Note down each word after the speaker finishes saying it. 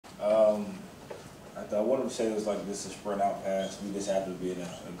I wanted to say it was like this is a sprint out pass. We just happened to be in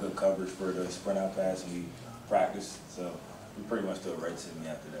a good coverage for the sprint out pass, and we practiced. So we pretty much threw it right to me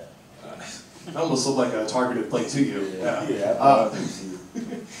after that. It almost looked like a targeted play to you.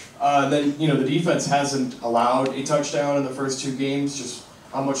 Then the defense hasn't allowed a touchdown in the first 2 games. Just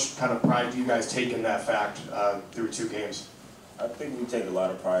how much kind of pride do you guys take in that fact through 2 games? I think we take a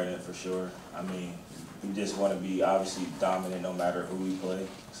lot of pride in it for sure. I mean, we just want to be obviously dominant no matter who we play.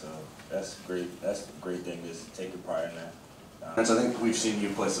 So that's great. That's a great thing, just taking pride in that. I think we've seen you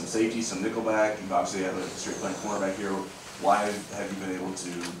play some safety, some nickelback. You obviously have a straight playing cornerback here. Why have you been able to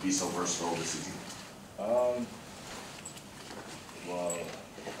be so versatile this season? Well,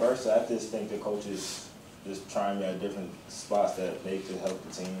 first, I just think the coaches just trying me at different spots that they could help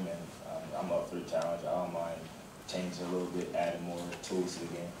the team, and I'm up for the challenge. I don't mind changing a little bit, adding more tools to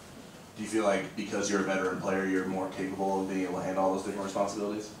the game. Do you feel like because you're a veteran player, you're more capable of being able to handle all those different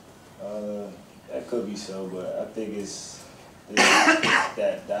responsibilities? That could be so, but I think it's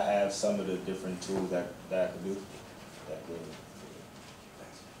that I have some of the different tools that I could do.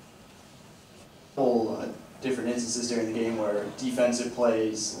 Different instances during the game where defensive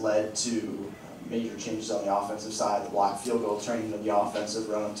plays led to major changes on the offensive side. The blocked field goal turned into the offensive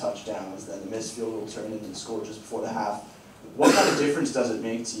run of touchdowns, then the missed field goal turned into the score just before the half. What kind of difference does it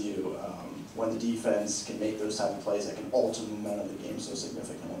make to you when the defense can make those type of plays that can alter the momentum of the game so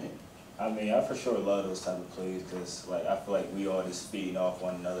significantly? I mean, I for sure love those type of plays because I feel like we all just feeding off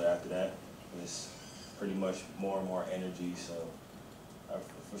one another after that. It's pretty much more and more energy, so I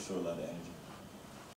for sure love the energy.